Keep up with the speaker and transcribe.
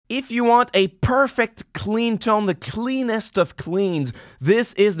If you want a perfect clean tone, the cleanest of cleans,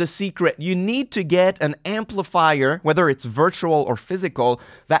 this is the secret. You need to get an amplifier, whether it's virtual or physical,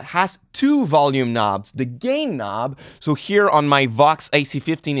 that has two volume knobs. The gain knob, so here on my Vox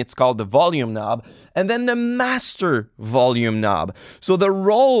AC15 it's called the volume knob, and then the master volume knob. So the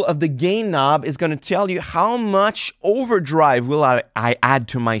role of the gain knob is going to tell you how much overdrive will I add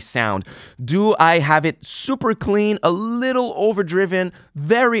to my sound. Do I have it super clean, a little overdriven,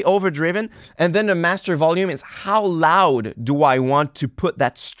 very overdriven? And then the master volume is how loud do I want to put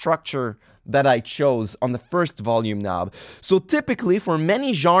that structure that I chose on the first volume knob. So typically for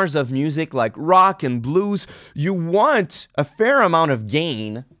many genres of music like rock and blues, you want a fair amount of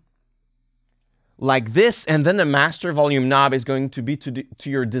gain like this, and then the master volume knob is going to be to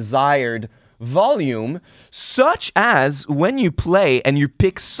your desired volume, such as when you play and you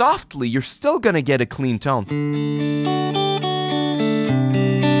pick softly, you're still going to get a clean tone.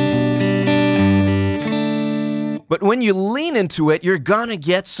 But when you lean into it, you're going to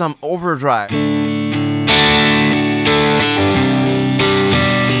get some overdrive.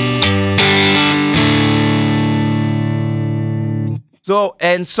 So,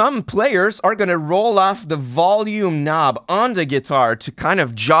 and some players are going to roll off the volume knob on the guitar to kind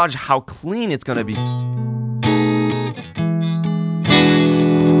of judge how clean it's going to be.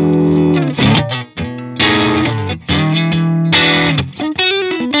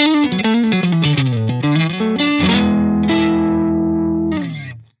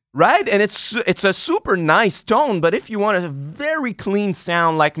 Right? And it's a super nice tone, but if you want a very clean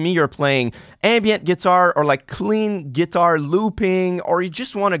sound like me, you're playing ambient guitar or like clean guitar looping, or you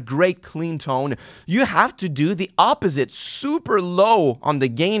just want a great clean tone, you have to do the opposite, super low on the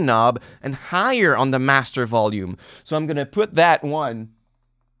gain knob and higher on the master volume. So I'm going to put that one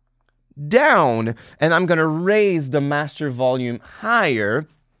down and I'm going to raise the master volume higher.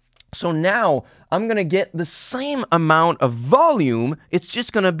 So now I'm going to get the same amount of volume, it's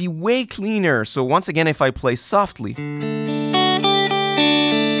just going to be way cleaner. So once again, if I play softly,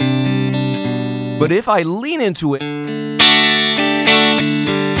 but if I lean into it,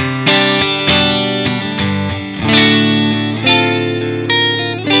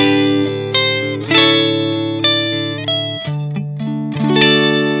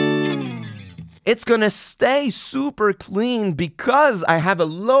 it's gonna stay super clean because I have a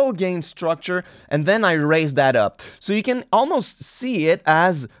low gain structure and then I raise that up. So you can almost see it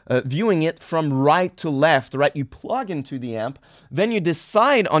as viewing it from right to left, right? You plug into the amp, then you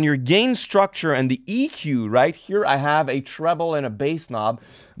decide on your gain structure and the EQ, right? Here I have a treble and a bass knob.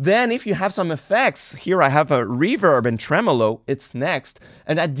 Then if you have some effects, here I have a reverb and tremolo, it's next.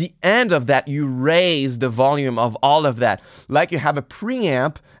 And at the end of that, you raise the volume of all of that. Like you have a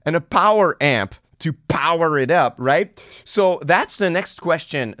preamp and a power amp to power it up, right? So that's the next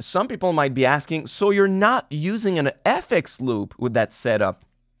question. Some people might be asking, so you're not using an FX loop with that setup?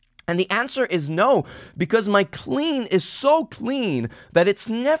 And the answer is no, because my clean is so clean that it's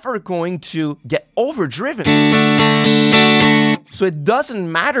never going to get overdriven. So it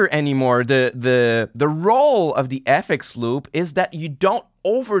doesn't matter anymore. The role of the FX loop is that you don't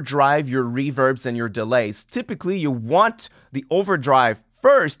overdrive your reverbs and your delays. Typically, you want the overdrive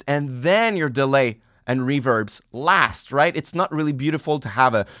first and then your delay and reverbs last, right? It's not really beautiful to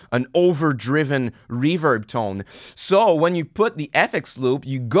have an overdriven reverb tone. So when you put the FX loop,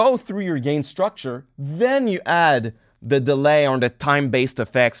 you go through your gain structure, then you add the delay on the time-based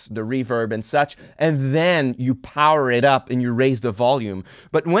effects, the reverb and such, and then you power it up and you raise the volume.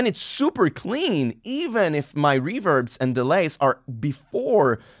 But when it's super clean, even if my reverbs and delays are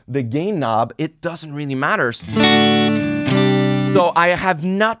before the gain knob, it doesn't really matter. So I have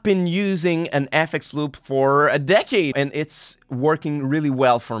not been using an FX loop for a decade, and it's working really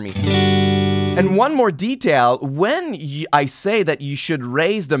well for me. And one more detail, when I say that you should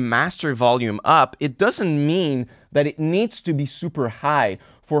raise the master volume up, it doesn't mean that it needs to be super high.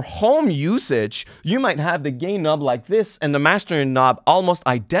 For home usage, you might have the gain knob like this and the master knob almost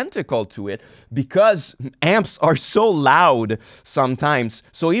identical to it because amps are so loud sometimes.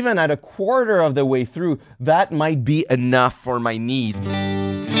 So even at a quarter of the way through, that might be enough for my need.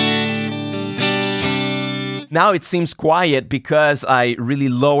 Now it seems quiet because I really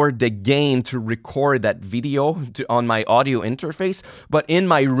lowered the gain to record that video on my audio interface, but in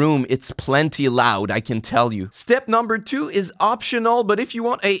my room it's plenty loud, I can tell you. Step number 2 is optional, but if you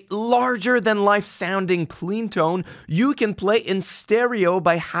want a larger than life sounding clean tone, you can play in stereo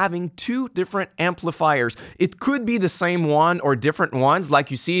by having 2 different amplifiers. It could be the same one or different ones.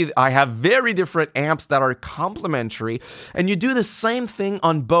 Like you see, I have very different amps that are complementary, and you do the same thing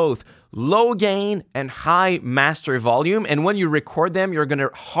on both. low gain and high master volume, and when you record them, you're gonna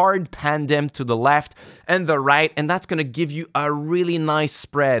hard pan them to the left and the right, and that's gonna give you a really nice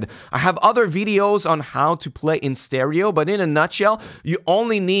spread. I have other videos on how to play in stereo, but in a nutshell, you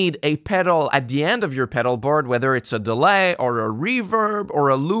only need a pedal at the end of your pedal board, whether it's a delay or a reverb or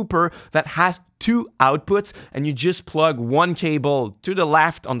a looper that has two outputs, and you just plug one cable to the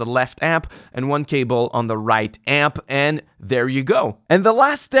left on the left amp and one cable on the right amp, and there you go. And the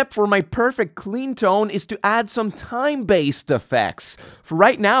last step for my perfect clean tone is to add some time-based effects. For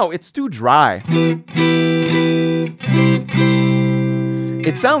right now, it's too dry.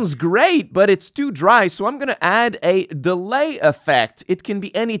 It sounds great, but it's too dry, so I'm gonna add a delay effect. It can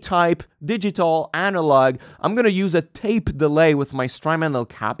be any type, digital, analog. I'm gonna use a tape delay with my Strymon El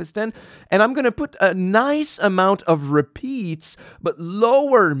Capistan, and I'm gonna put a nice amount of repeats, but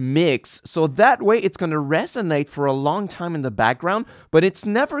lower mix, so that way it's gonna resonate for a long time in the background, but it's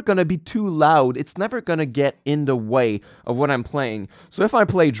never gonna be too loud. It's never gonna get in the way of what I'm playing. So if I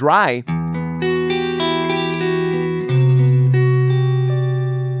play dry,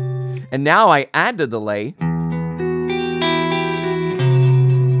 and now I add the delay,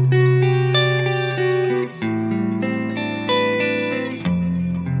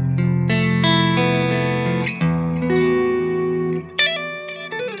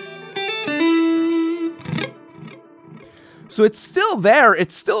 so it's still there,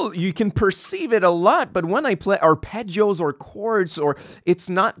 it's still, you can perceive it a lot, but when I play arpeggios or chords, or it's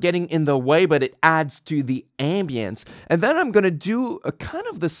not getting in the way, but it adds to the ambience. And then I'm gonna do a kind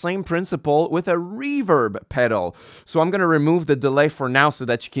of the same principle with a reverb pedal. So I'm gonna remove the delay for now so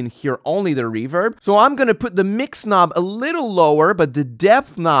that you can hear only the reverb. So I'm gonna put the mix knob a little lower, but the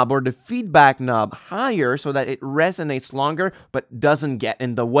depth knob or the feedback knob higher so that it resonates longer, but doesn't get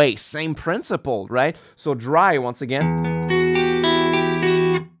in the way. Same principle, right? So dry once again.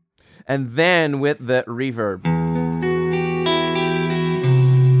 And then with the reverb.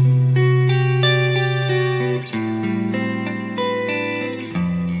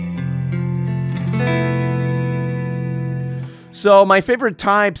 So my favorite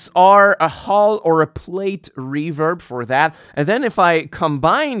types are a hall or a plate reverb for that. And then if I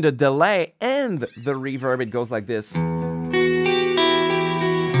combine the delay and the reverb, it goes like this.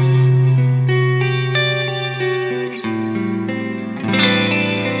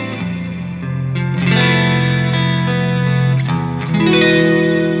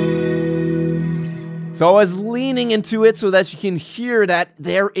 So I was leaning into it so that you can hear that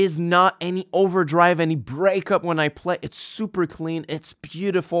there is not any overdrive, any breakup when I play. It's super clean, it's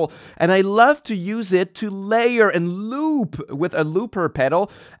beautiful, and I love to use it to layer and loop with a looper pedal.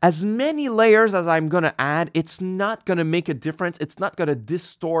 As many layers as I'm gonna add, it's not gonna make a difference. It's not gonna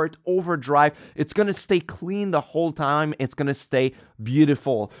distort, overdrive. It's gonna stay clean the whole time. It's gonna stay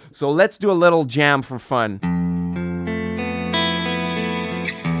beautiful. So let's do a little jam for fun.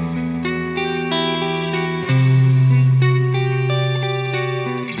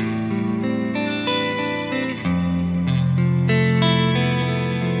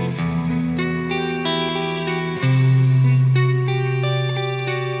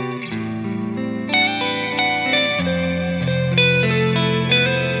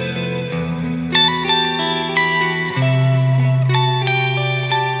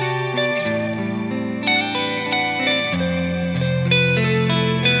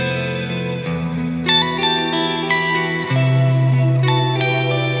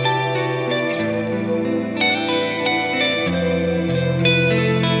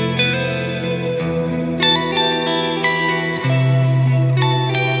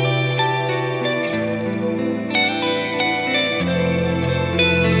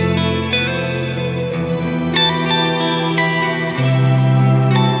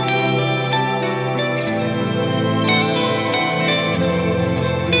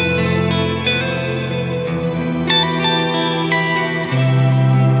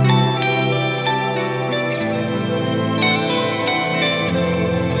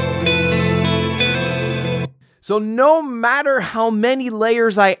 So no matter how many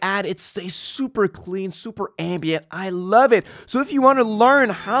layers I add, it stays super clean, super ambient. I love it. So if you want to learn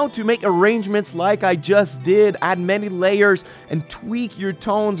how to make arrangements like I just did, add many layers and tweak your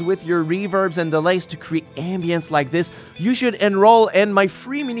tones with your reverbs and delays to create ambience like this, you should enroll in my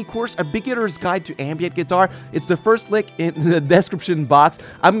free mini course, A Beginner's Guide to Ambient Guitar. It's the first link in the description box.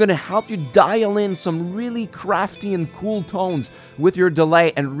 I'm going to help you dial in some really crafty and cool tones with your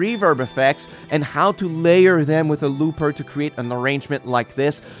delay and reverb effects and how to layer them them with a looper to create an arrangement like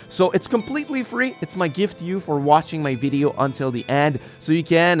this. So it's completely free. It's my gift to you for watching my video until the end. So you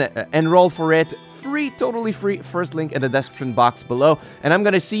can enroll for it free, totally free. First link in the description box below. And I'm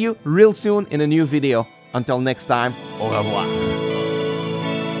gonna see you real soon in a new video. Until next time, au revoir.